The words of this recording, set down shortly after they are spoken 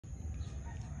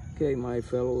Okay, my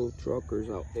fellow truckers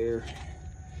out there,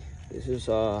 this is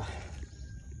a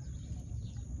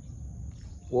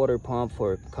water pump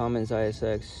for Cummins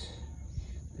ISX.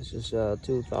 This is a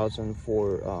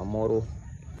 2004 model.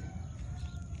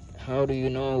 How do you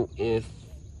know if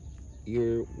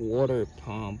your water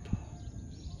pump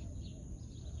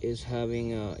is having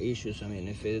issues? I mean,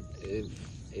 if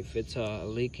it's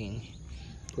leaking,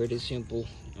 pretty simple.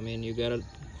 I mean, you gotta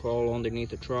crawl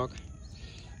underneath the truck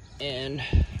and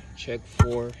check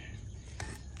for,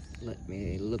 let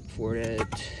me look for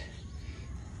it.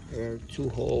 There are two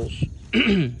holes.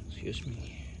 Excuse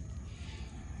me.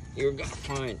 You're gonna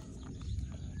find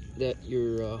that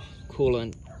your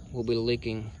coolant will be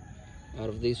leaking out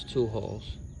of these two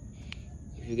holes.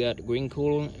 If you got green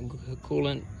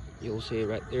coolant, you'll see it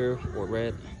right there, or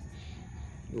red,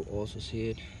 you'll also see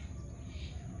it.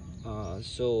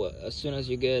 So as soon as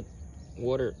you get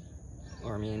water,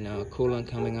 or coolant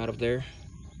coming out of there,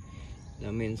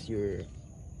 that means your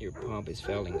pump is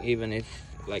failing. Even if,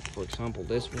 like for example,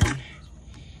 this one,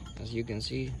 as you can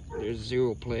see, there's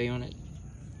zero play on it.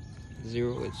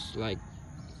 Zero. It's like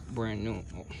brand new.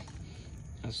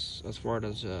 As far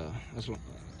as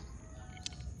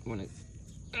when it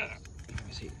let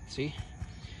me see,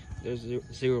 there's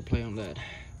zero play on that,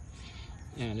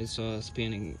 and it's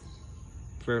spinning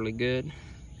fairly good.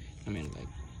 I mean,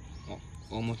 like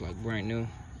almost like brand new.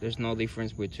 There's no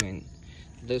difference between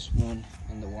this one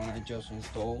and the one I just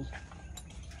installed.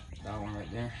 That one right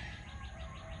there.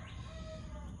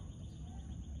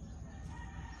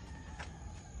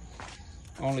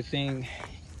 Only thing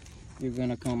you're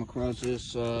gonna come across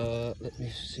is let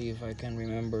me see if I can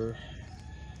remember.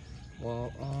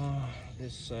 Well,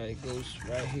 this side goes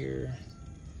right here.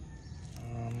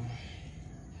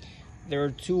 There are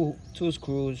two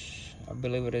screws. I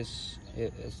believe it's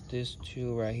these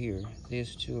two right here.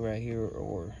 These two right here,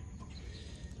 or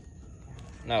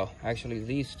no, actually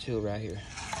these two right here.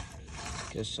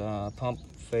 Because pump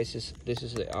faces, this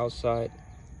is the outside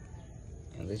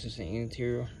and this is the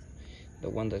interior, the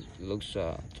one that looks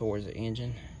towards the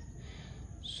engine.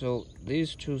 So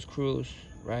these two screws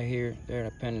right here, they're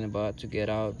a pain in the butt to get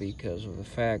out because of the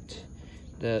fact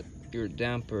that your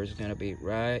damper is gonna be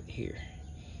right here.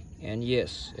 And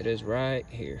yes, it is right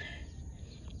here,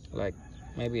 like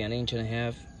maybe an inch and a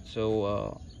half.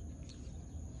 So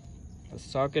the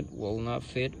socket will not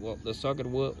fit. Well, the socket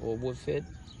would fit,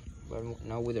 but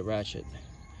not with the ratchet.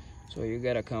 So you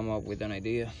gotta come up with an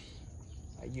idea.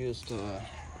 I used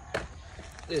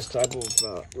this type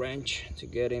of wrench to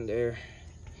get in there,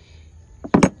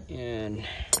 and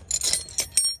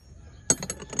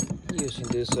using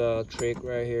this trick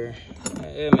right here.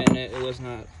 I mean, it was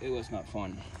not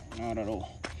fun, not at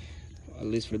all, at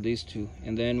least for these two.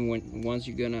 And then once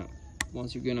you're gonna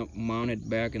mount it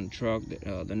back in the truck,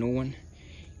 the new one,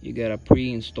 you gotta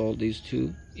pre-install these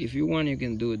two. If you want, you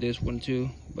can do this one too,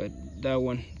 but that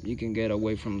one you can get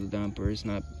away from the damper. It's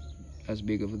not as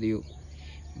big of a deal.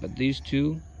 But these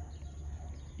two,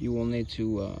 you will need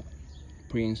to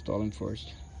pre-install them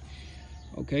first.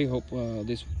 Okay, hope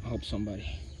this helps somebody.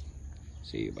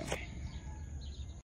 See you, bye.